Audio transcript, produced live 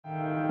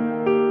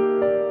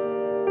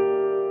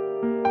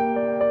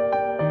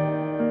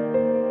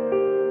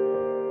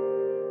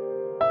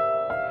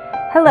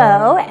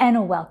Hello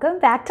and welcome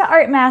back to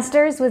Art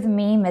Masters with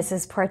me,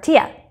 Mrs.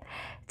 Portilla.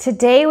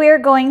 Today we are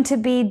going to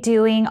be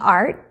doing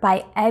art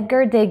by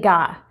Edgar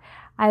Degas.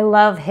 I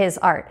love his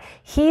art.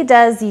 He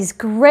does these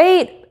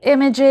great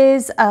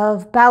images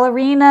of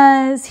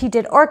ballerinas. He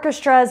did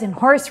orchestras and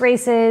horse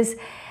races,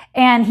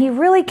 and he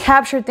really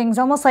captured things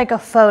almost like a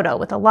photo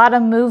with a lot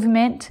of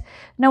movement.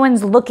 No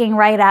one's looking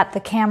right at the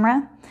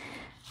camera.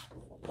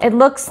 It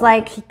looks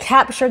like he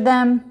captured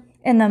them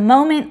in the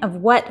moment of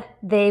what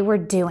they were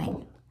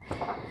doing.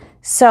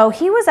 So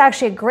he was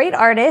actually a great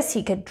artist.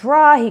 He could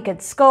draw, he could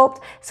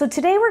sculpt. So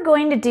today we're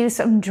going to do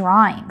some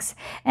drawings.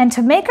 And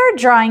to make our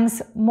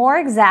drawings more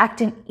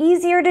exact and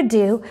easier to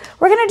do,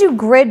 we're going to do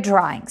grid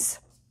drawings.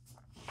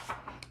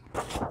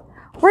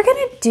 We're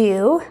going to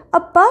do a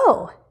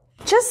bow,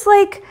 just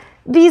like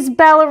these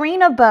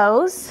ballerina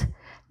bows,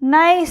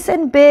 nice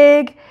and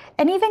big,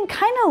 and even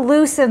kind of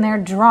loose in their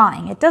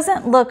drawing. It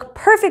doesn't look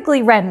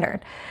perfectly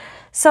rendered.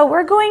 So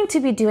we're going to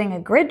be doing a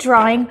grid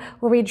drawing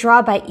where we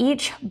draw by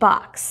each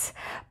box.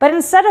 But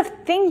instead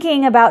of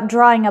thinking about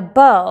drawing a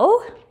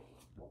bow,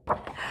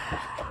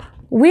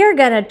 we're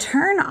going to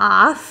turn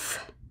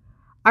off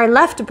our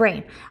left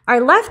brain.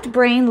 Our left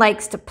brain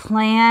likes to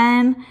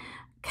plan,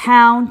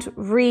 count,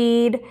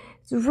 read.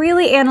 It's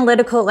really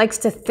analytical, it likes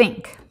to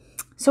think.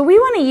 So we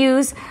want to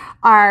use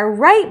our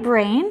right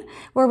brain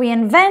where we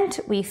invent,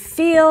 we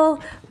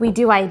feel, we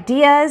do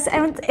ideas,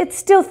 and it's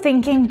still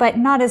thinking, but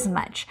not as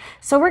much.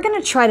 So we're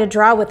going to try to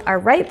draw with our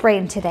right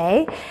brain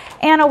today.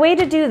 And a way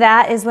to do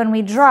that is when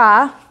we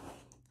draw,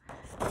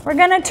 we're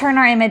going to turn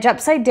our image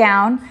upside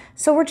down.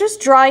 So we're just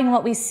drawing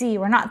what we see.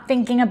 We're not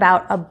thinking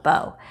about a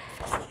bow.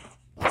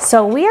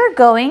 So we are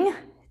going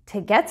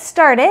to get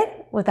started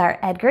with our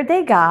Edgar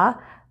Degas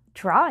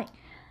drawing.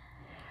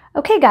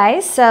 Okay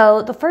guys,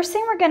 so the first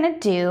thing we're going to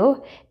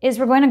do is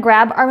we're going to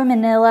grab our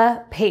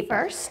manila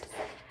papers.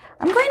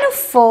 I'm going to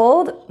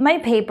fold my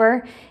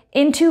paper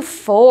into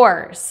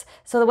fours.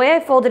 So the way I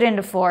fold it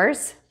into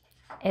fours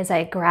is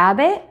I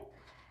grab it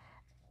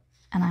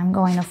and I'm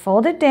going to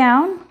fold it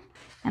down,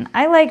 and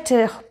I like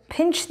to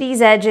pinch these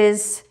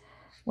edges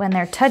when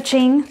they're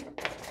touching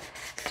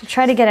to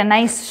try to get a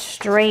nice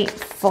straight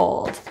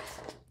fold.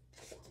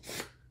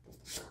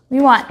 We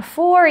want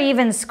 4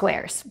 even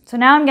squares. So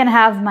now I'm going to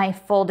have my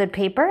folded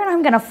paper, and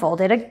I'm going to fold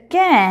it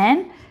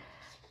again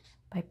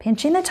by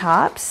pinching the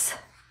tops,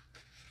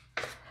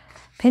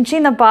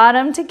 pinching the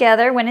bottom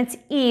together when it's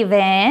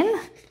even,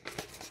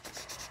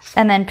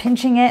 and then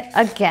pinching it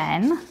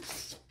again.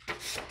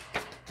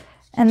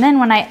 And then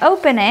when I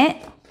open it,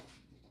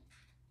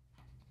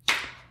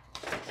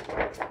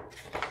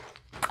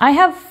 I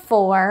have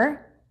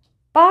 4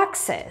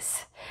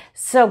 boxes.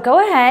 So go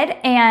ahead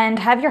and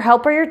have your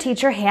helper, your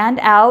teacher, hand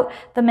out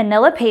the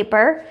manila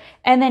paper,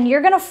 and then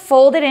you're going to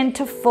fold it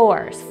into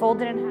fours.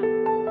 Fold it in half.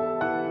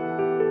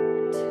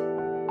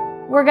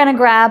 We're going to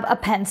grab a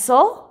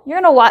pencil. You're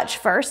going to watch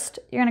first.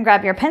 You're going to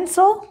grab your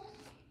pencil,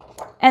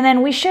 and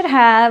then we should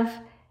have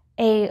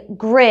a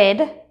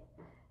grid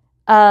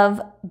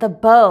of the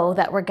bow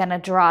that we're going to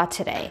draw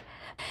today.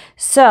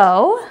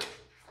 So,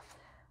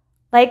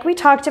 like we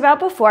talked about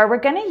before, we're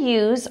going to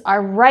use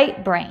our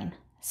right brain.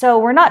 So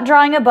we're not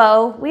drawing a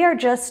bow, we are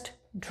just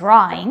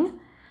drawing.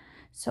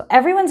 So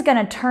everyone's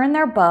going to turn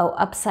their bow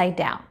upside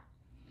down.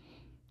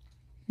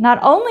 Not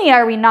only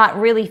are we not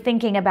really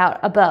thinking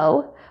about a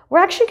bow, we're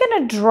actually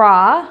going to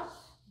draw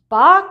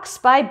box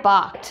by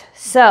box.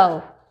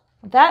 So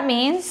what that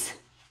means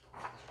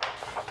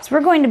is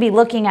we're going to be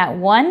looking at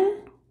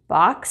one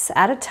box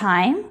at a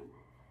time.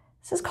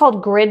 This is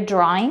called grid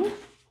drawing.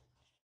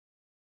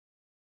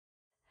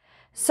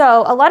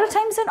 So a lot of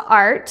times in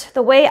art,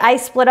 the way I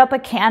split up a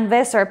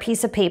canvas or a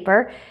piece of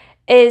paper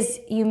is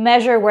you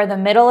measure where the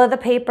middle of the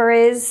paper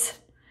is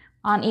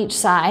on each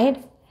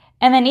side.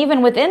 And then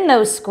even within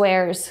those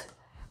squares,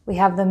 we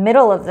have the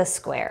middle of the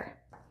square.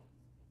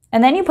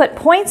 And then you put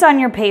points on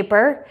your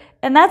paper,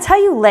 and that's how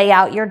you lay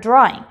out your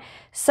drawing.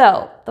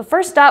 So the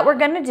first dot we're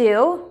going to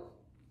do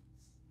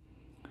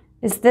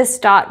is this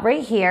dot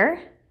right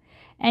here.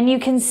 And you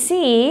can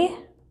see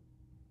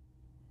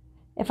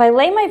if I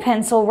lay my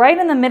pencil right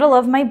in the middle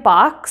of my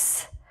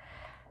box,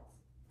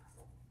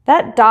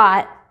 that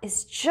dot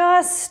is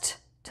just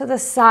to the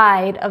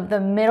side of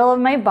the middle of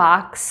my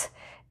box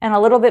and a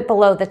little bit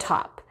below the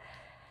top.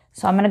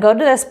 So I'm going to go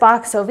to this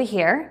box over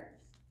here.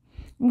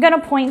 I'm going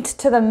to point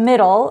to the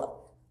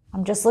middle.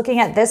 I'm just looking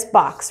at this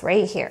box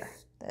right here,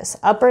 this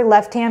upper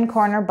left-hand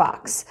corner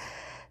box.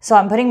 So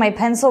I'm putting my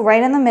pencil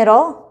right in the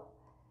middle,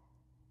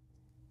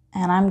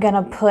 and I'm going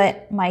to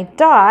put my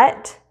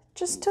dot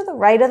just to the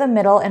right of the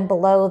middle and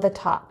below the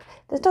top.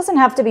 This doesn't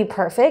have to be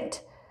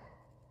perfect,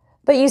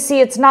 but you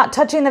see it's not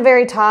touching the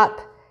very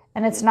top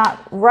and it's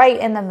not right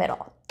in the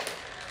middle.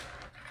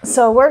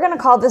 So we're going to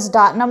call this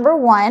dot number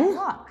 1.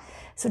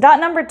 So dot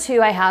number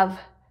 2 I have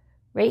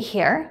right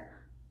here.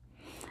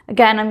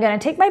 Again, I'm going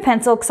to take my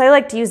pencil because I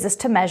like to use this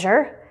to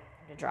measure.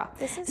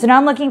 So now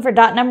I'm looking for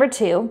dot number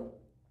 2.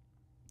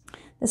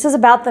 This is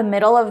about the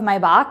middle of my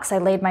box. I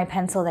laid my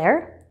pencil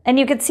there. And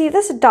you can see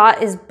this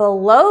dot is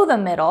below the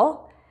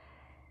middle.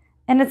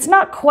 and it's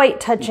not quite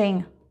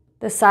touching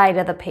the side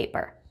of the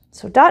paper.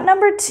 So dot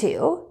number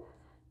 2,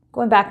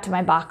 going back to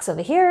my box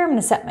over here, I'm going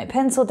to set my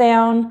pencil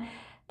down.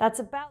 That's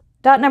about,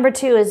 dot number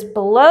 2 is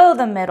below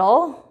the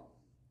middle,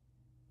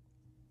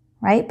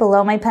 right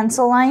below my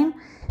pencil line,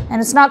 and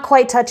it's not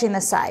quite touching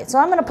the side. So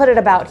I'm going to put it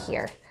about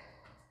here.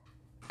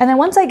 And then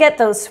once I get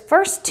those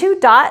first 2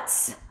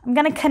 dots, I'm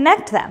going to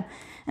connect them.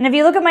 And if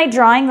you look at my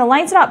drawing, the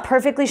line's not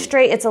perfectly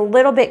straight, it's a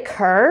little bit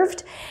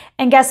curved.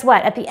 And guess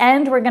what? At the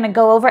end, we're going to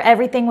go over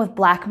everything with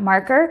black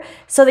marker.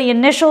 So the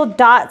initial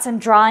dots and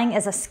drawing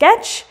is a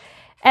sketch,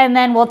 and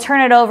then we'll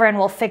turn it over and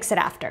we'll fix it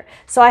after.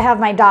 So I have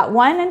my dot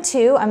 1 and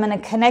 2. I'm going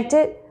to connect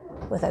it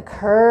with a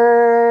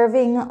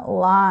curving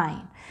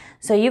line.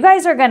 So you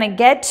guys are going to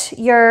get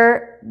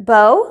your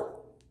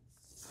bow,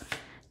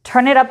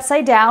 turn it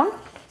upside down,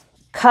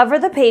 cover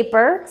the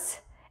paper,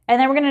 and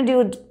then we're going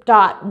to do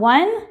dot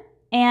 1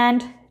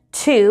 and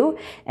 2,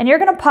 and you're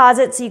going to pause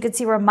it so you can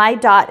see where my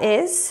dot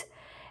is,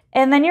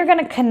 and then you're going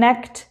to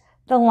connect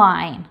the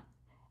line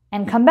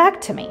and come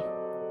back to me.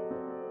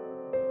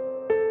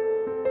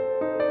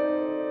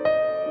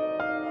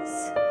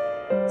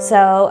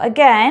 So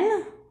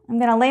again, I'm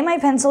going to lay my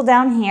pencil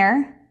down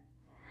here,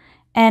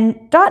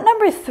 and dot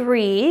number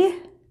 3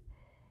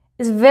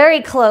 is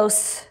very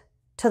close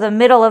to the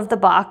middle of the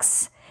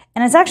box,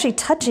 and it's actually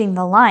touching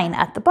the line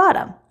at the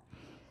bottom.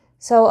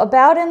 So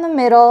about in the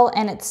middle,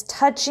 and it's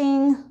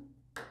touching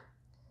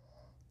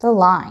the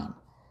line.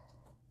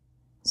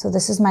 So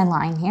this is my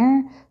line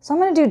here. So I'm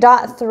going to do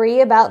dot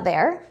 3 about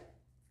there.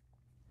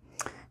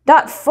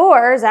 Dot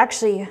 4 is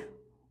actually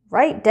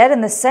right dead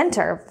in the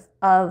center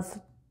of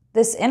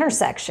this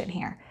intersection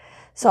here.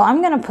 So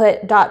I'm going to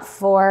put dot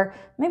 4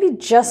 maybe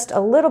just a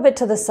little bit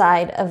to the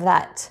side of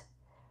that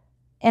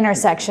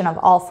intersection of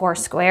all 4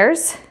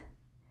 squares.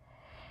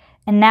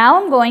 And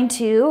now I'm going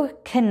to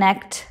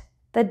connect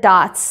the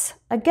dots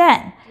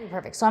again.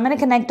 Perfect. So I'm going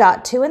to connect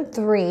dot 2 and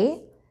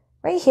 3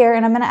 right here,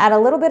 and I'm going to add a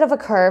little bit of a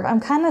curve. I'm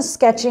kind of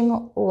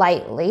sketching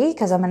lightly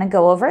because I'm going to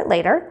go over it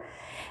later.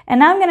 And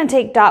now I'm going to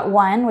take dot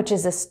 1, which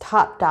is this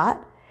top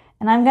dot,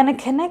 and I'm going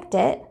to connect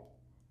it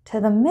to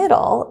the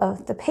middle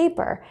of the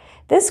paper.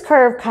 This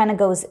curve kind of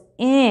goes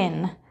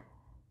in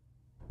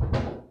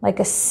like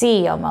a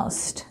C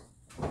almost.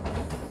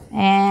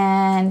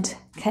 And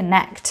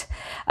connect.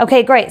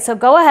 Okay, great. So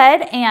go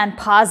ahead and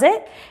pause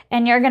it,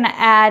 and you're going to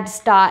add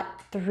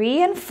dot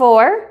 3 and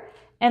 4,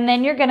 and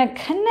then you're going to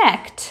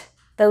connect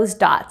those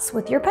dots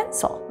with your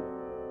pencil.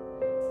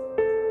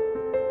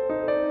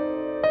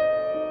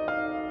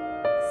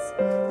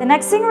 The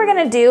next thing we're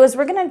going to do is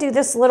we're going to do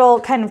this little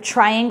kind of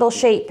triangle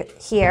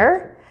shape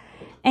here,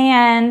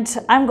 and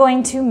I'm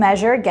going to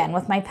measure again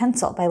with my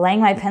pencil by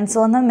laying my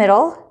pencil in the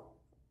middle.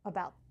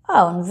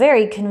 And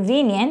very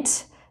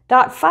convenient.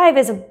 Dot 5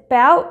 is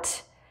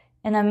about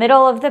in the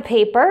middle of the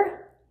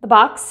paper, the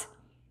box,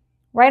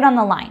 right on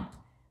the line.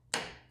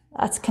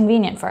 That's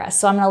convenient for us.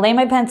 So I'm going to lay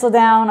my pencil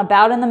down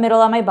about in the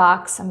middle of my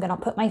box. I'm going to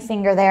put my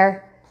finger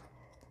there,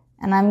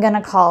 and I'm going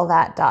to call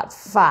that dot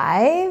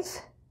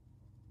 5.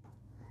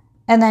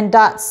 And then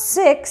dot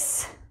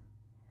 6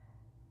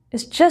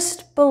 is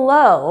just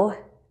below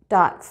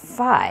dot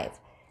 5.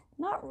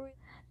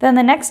 Then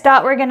the next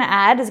dot we're going to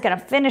add is going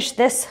to finish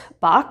this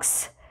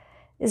box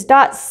is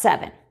dot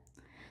 7.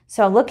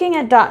 So looking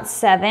at dot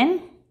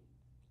 7,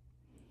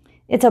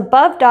 it's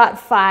above dot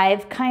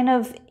 5, kind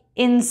of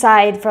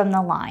inside from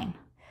the line.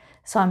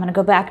 So I'm going to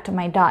go back to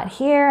my dot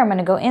here. I'm going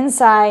to go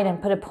inside and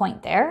put a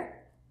point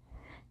there.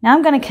 Now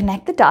I'm going to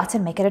connect the dots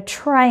and make it a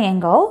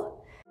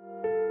triangle.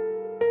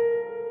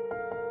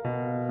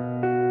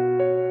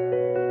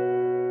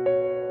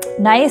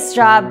 Nice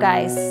job,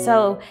 guys.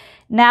 So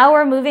now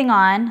we're moving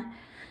on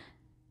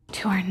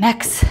to our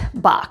next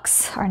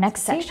box, our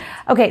next section.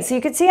 Okay, so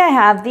you can see I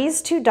have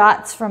these 2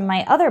 dots from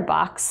my other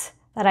box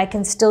that I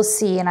can still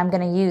see, and I'm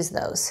going to use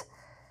those.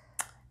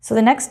 So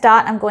the next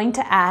dot I'm going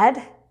to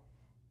add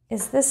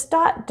is this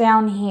dot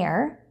down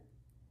here,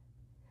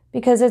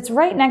 because it's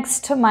right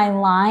next to my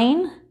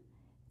line.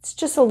 It's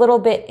just a little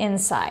bit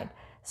inside.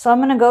 So I'm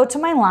going to go to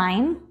my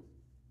line,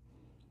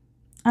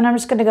 and I'm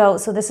just going to go,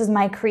 so this is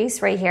my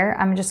crease right here.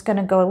 I'm just going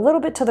to go a little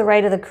bit to the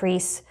right of the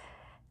crease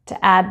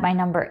to add my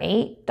number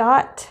 8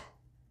 dot.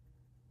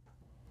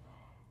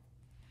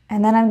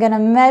 And then I'm going to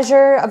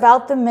measure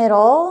about the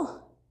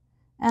middle,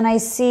 and I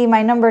see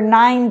my number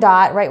 9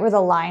 dot right where the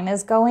line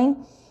is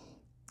going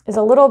is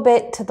a little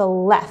bit to the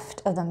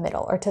left of the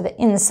middle, or to the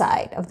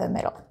inside of the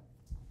middle.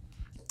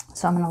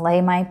 So I'm going to lay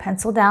my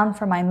pencil down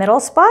for my middle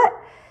spot,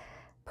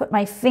 put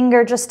my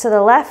finger just to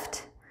the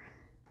left,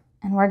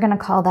 and we're going to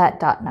call that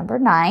dot number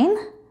 9.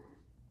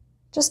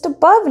 Just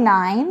above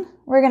 9,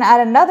 we're going to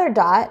add another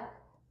dot,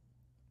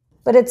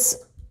 but it's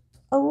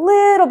a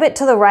little bit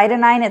to the right of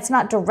 9. It's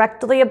not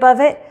directly above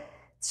it.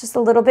 It's just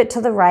a little bit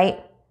to the right,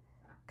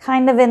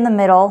 kind of in the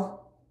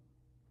middle,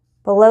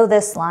 below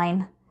this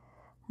line.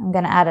 I'm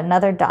going to add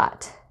another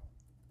dot.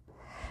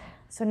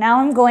 So now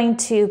I'm going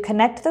to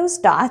connect those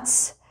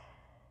dots.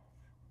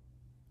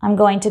 I'm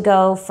going to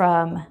go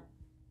from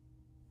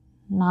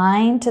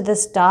 9 to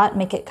this dot,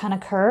 make it kind of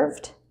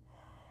curved.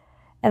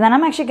 And then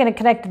I'm actually going to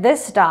connect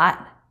this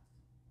dot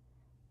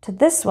to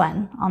this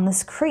one on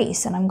this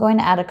crease, and I'm going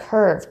to add a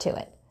curve to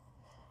it.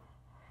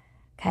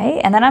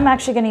 Okay, and then I'm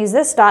actually going to use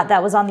this dot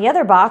that was on the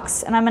other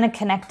box, and I'm going to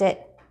connect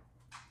it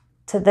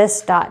to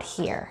this dot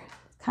here.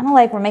 Kind of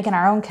like we're making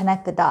our own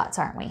connect the dots,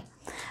 aren't we?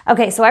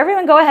 Okay, so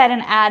everyone go ahead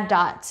and add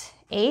dots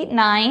 8,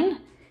 9,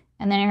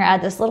 and then you're going to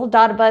add this little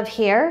dot above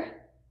here,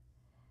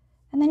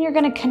 and then you're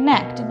going to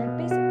connect. And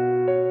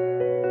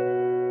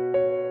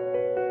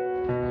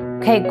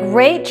okay,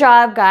 great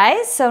job,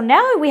 guys. So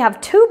now we have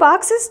 2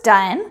 boxes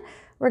done.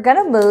 We're going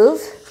to move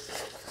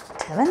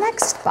to the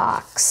next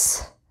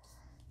box.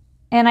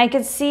 And I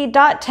can see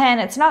dot 10,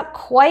 it's not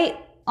quite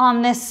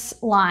on this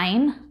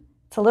line.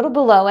 It's a little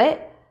below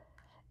it.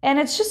 And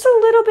it's just a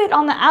little bit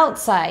on the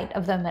outside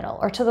of the middle,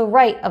 or to the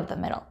right of the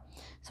middle.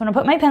 So I'm going to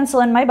put my pencil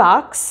in my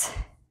box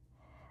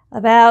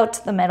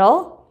about the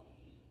middle.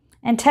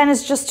 And 10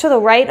 is just to the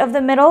right of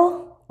the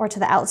middle, or to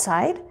the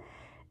outside,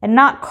 and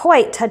not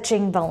quite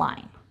touching the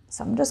line.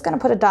 So I'm just going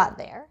to put a dot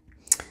there.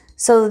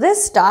 So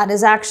this dot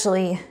is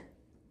actually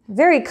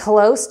very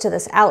close to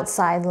this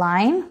outside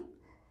line,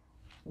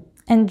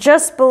 and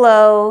just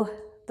below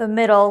the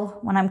middle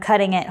when I'm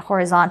cutting it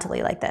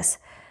horizontally like this.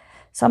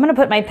 So I'm going to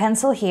put my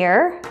pencil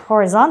here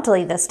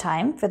horizontally this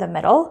time for the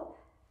middle,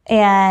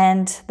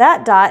 and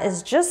that dot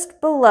is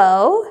just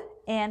below,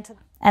 and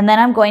then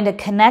I'm going to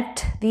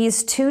connect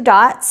these 2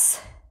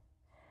 dots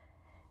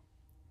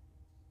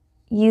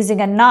using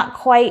a not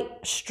quite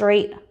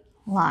straight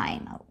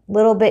line, a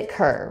little bit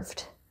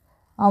curved,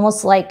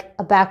 almost like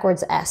a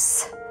backwards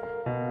S.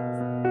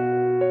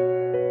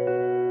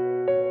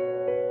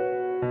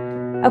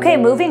 Okay,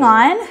 moving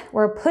on,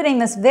 we're putting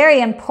this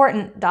very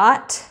important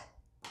dot,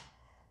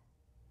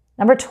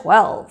 number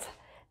 12.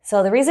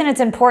 So the reason it's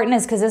important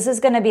is because this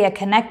is going to be a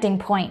connecting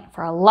point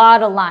for a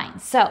lot of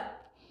lines. So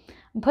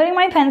I'm putting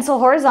my pencil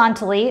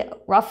horizontally,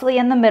 roughly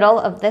in the middle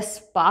of this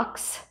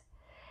box.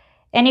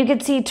 And you can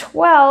see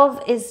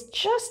 12 is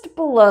just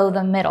below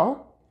the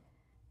middle,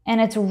 and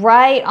it's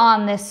right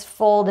on this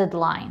folded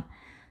line.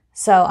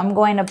 So I'm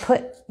going to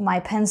put my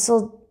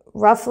pencil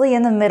roughly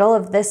in the middle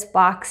of this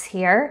box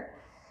here.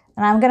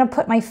 And I'm going to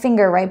put my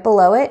finger right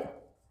below it,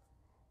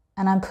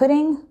 and I'm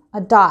putting a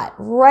dot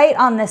right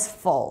on this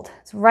fold.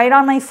 It's right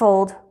on my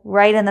fold,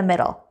 right in the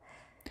middle.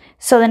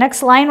 So the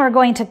next line we're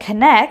going to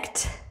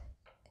connect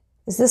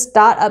is this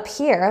dot up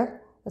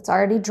here that's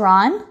already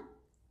drawn.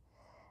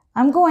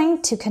 I'm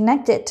going to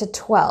connect it to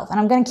 12, and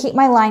I'm going to keep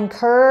my line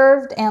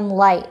curved and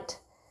light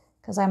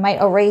because I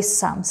might erase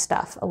some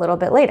stuff a little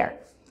bit later.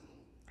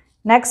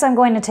 Next, I'm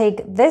going to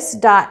take this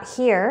dot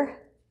here,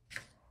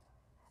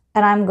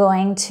 and I'm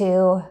going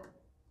to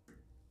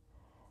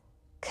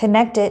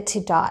connect it to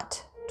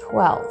dot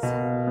 12.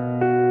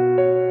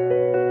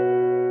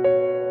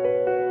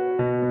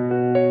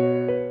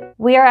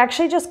 We are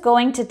actually just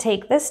going to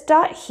take this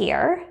dot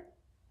here,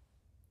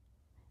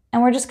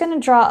 and we're just going to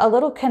draw a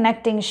little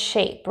connecting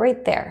shape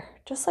right there,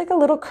 just like a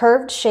little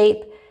curved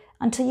shape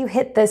until you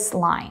hit this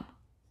line.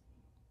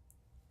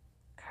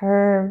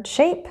 Curved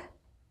shape.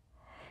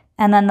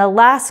 And then the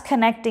last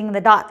connecting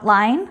the dot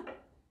line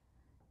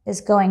is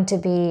going to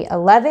be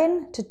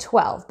 11 to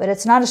 12, but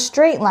it's not a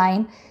straight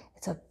line,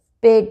 it's a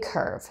big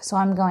curve. So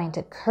I'm going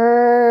to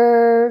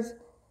curve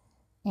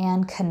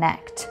and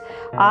connect.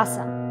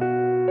 Awesome.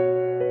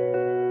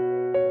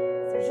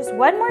 There's just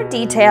one more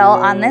detail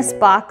on this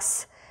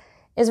box,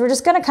 is we're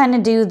just gonna kind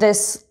of do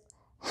this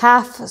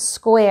half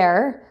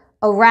square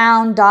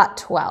around dot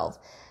 12.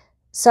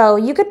 So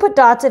you could put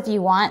dots if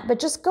you want, but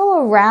just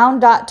go around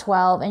dot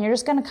 12, and you're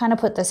just gonna kind of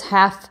put this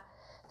half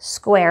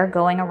square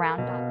going around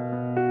dot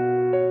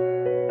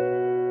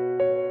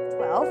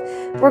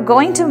 12. We're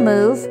going to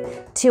move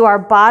to our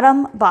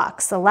bottom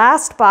box, the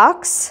last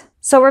box.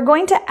 So we're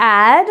going to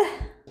add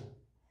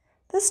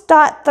this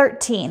dot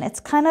 13. It's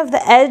kind of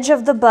the edge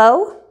of the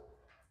bow.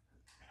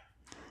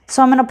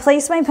 So I'm going to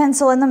place my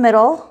pencil in the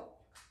middle,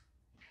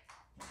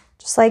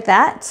 just like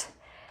that.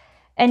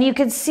 And you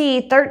can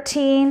see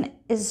 13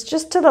 is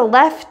just to the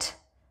left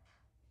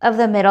of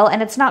the middle,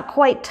 and it's not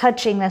quite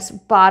touching this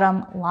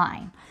bottom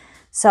line.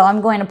 So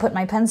I'm going to put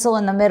my pencil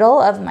in the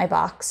middle of my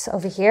box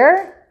over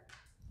here.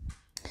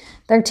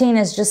 13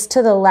 is just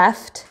to the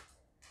left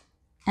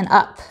and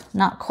up,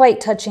 not quite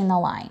touching the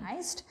line.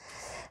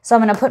 So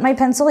I'm going to put my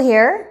pencil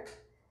here,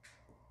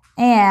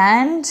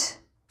 and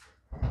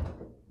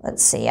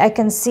let's see, I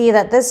can see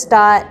that this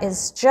dot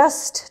is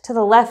just to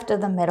the left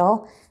of the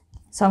middle.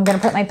 So I'm going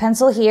to put my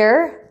pencil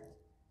here,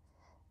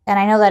 and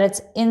I know that it's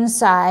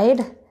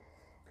inside.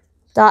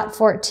 Dot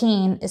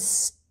 14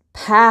 is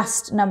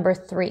past number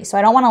 3. So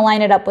I don't want to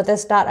line it up with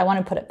this dot. I want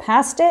to put it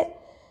past it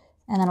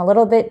and then a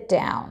little bit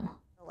down.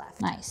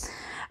 Nice.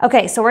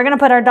 Okay, so we're going to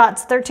put our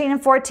dots 13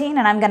 and 14,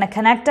 and I'm going to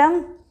connect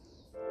them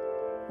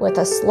with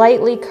a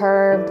slightly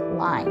curved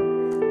line.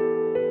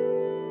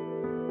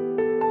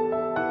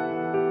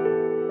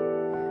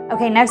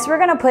 Okay, next we're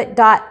going to put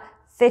dot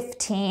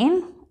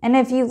 15. And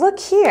if you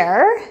look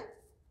here,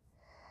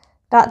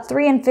 dot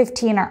 3 and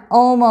 15 are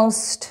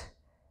almost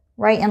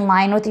right in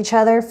line with each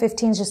other.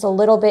 15 is just a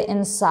little bit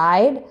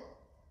inside.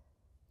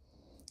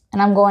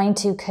 And I'm going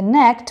to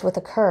connect with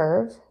a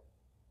curve,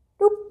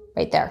 boop,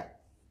 right there.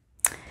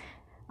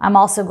 I'm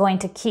also going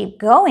to keep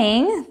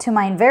going to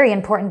my very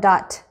important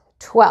dot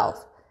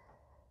 12.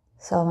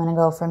 So I'm gonna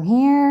go from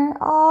here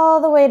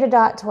all the way to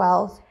dot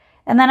 12.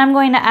 And then I'm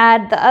going to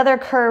add the other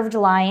curved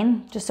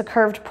line, just a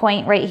curved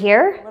point right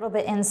here, a little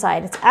bit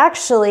inside. It's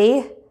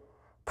actually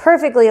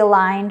perfectly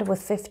aligned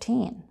with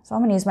 15. So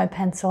I'm gonna use my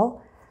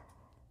pencil.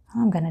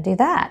 I'm gonna do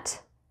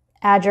that.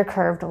 Add your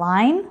curved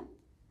line,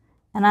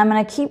 and I'm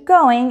gonna keep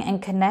going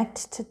and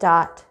connect to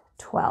dot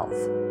 12.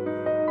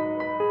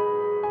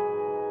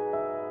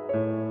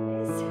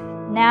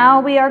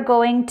 Now we are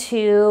going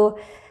to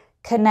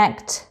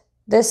connect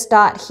this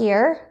dot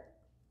here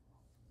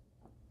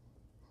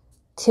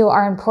to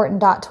our important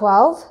dot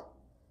 12.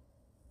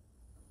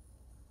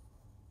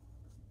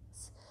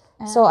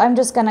 So I'm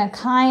just gonna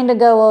kind of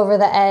go over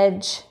the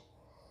edge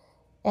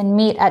and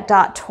meet at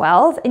dot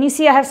 12. And you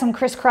see I have some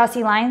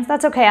crisscrossy lines.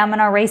 That's okay, I'm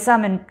gonna erase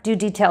them and do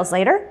details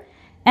later.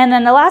 And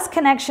then the last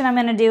connection I'm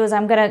gonna do is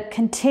I'm gonna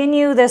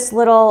continue this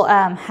little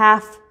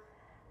half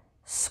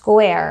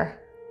square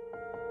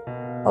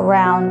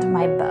around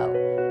my bow.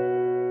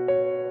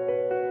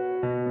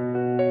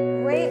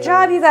 Great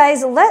job, you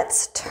guys.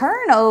 Let's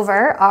turn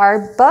over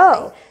our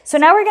bow. So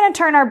now we're gonna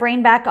turn our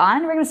brain back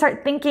on. We're gonna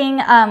start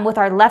thinking with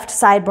our left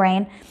side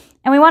brain,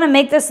 and we wanna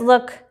make this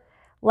look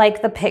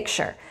like the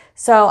picture.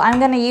 So I'm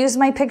gonna use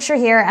my picture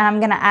here, and I'm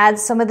gonna add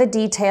some of the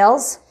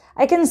details.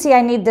 I can see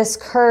I need this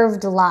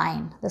curved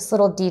line, this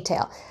little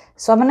detail.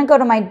 So I'm gonna go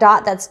to my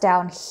dot that's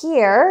down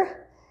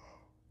here,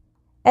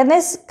 and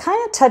this kind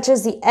of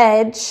touches the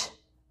edge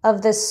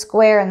of this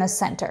square in the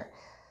center.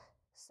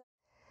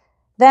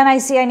 Then I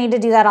see I need to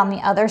do that on the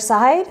other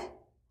side.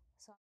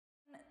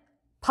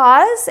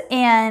 Pause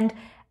and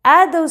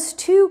add those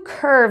two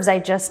curves I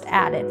just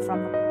added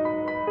from the...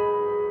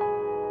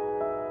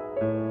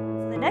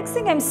 The next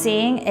thing I'm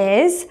seeing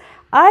is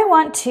I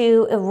want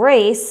to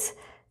erase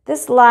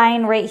this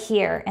line right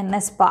here in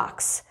this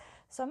box.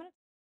 So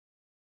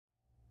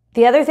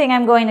the other thing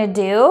I'm going to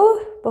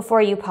do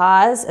before you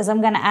pause is I'm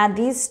going to add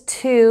these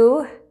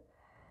two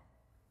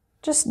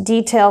just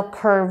detail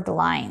curved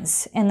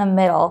lines in the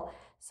middle.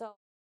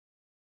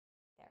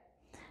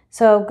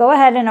 So go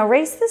ahead and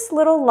erase this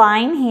little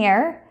line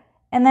here,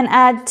 and then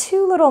add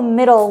two little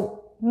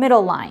middle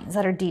lines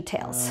that are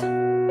details.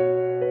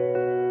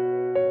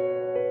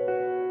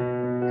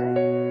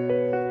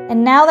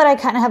 And now that I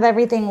kind of have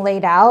everything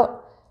laid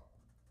out,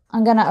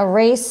 I'm gonna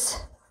erase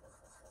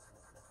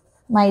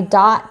my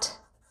dot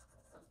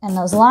and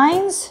those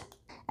lines.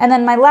 And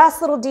then my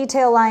last little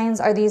detail lines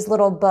are these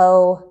little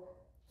bow,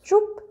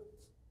 shoop,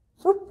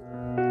 shoop.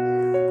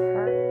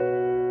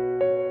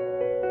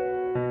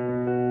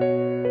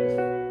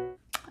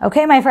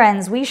 Okay, my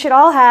friends, we should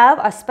all have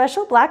a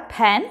special black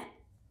pen.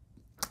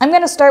 I'm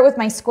going to start with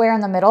my square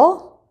in the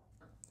middle,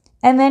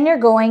 and then you're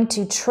going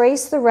to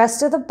trace the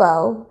rest of the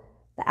bow,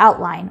 the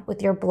outline,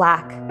 with your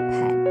black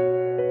pen.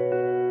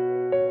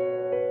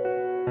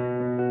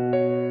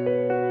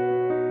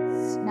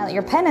 Now that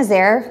your pen is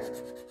there,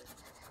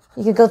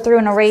 you could go through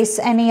and erase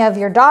any of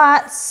your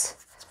dots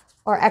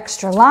or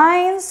extra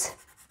lines.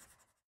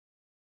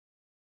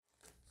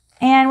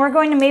 And we're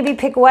going to maybe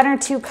pick one or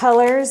two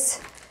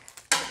colors,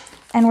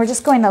 and we're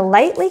just going to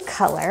lightly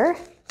color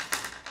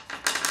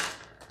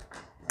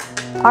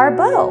our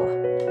bow.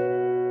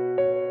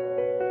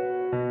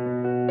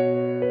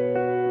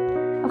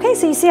 Okay,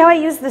 so you see how I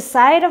use the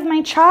side of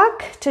my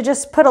chalk to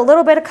just put a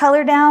little bit of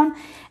color down,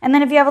 and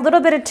then if you have a little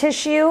bit of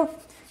tissue,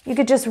 you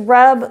could just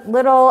rub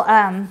little,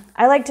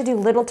 I like to do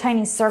little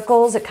tiny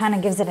circles. It kind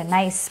of gives it a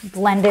nice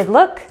blended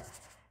look.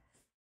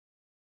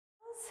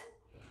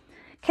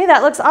 Okay,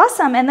 that looks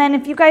awesome. And then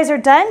if you guys are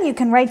done, you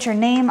can write your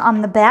name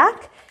on the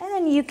back, and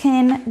then you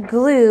can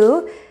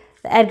glue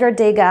the Edgar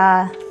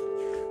Degas.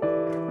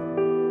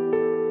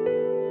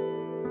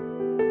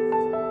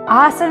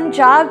 Awesome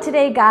job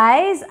today,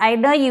 guys. I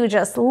know you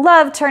just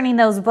love turning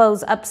those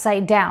bows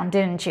upside down,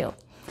 didn't you?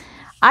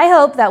 I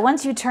hope that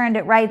once you turned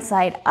it right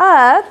side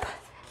up,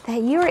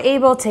 that you were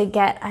able to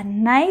get a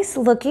nice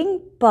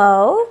looking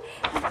bow.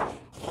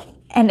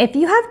 And if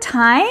you have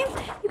time,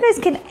 you guys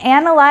can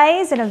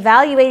analyze and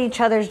evaluate each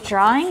other's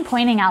drawing,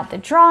 pointing out the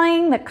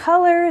drawing, the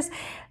colors,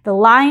 the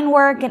line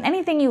work, and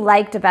anything you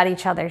liked about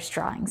each other's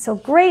drawing. So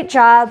great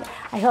job.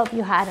 I hope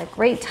you had a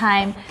great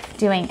time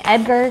doing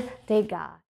Edgar Degas.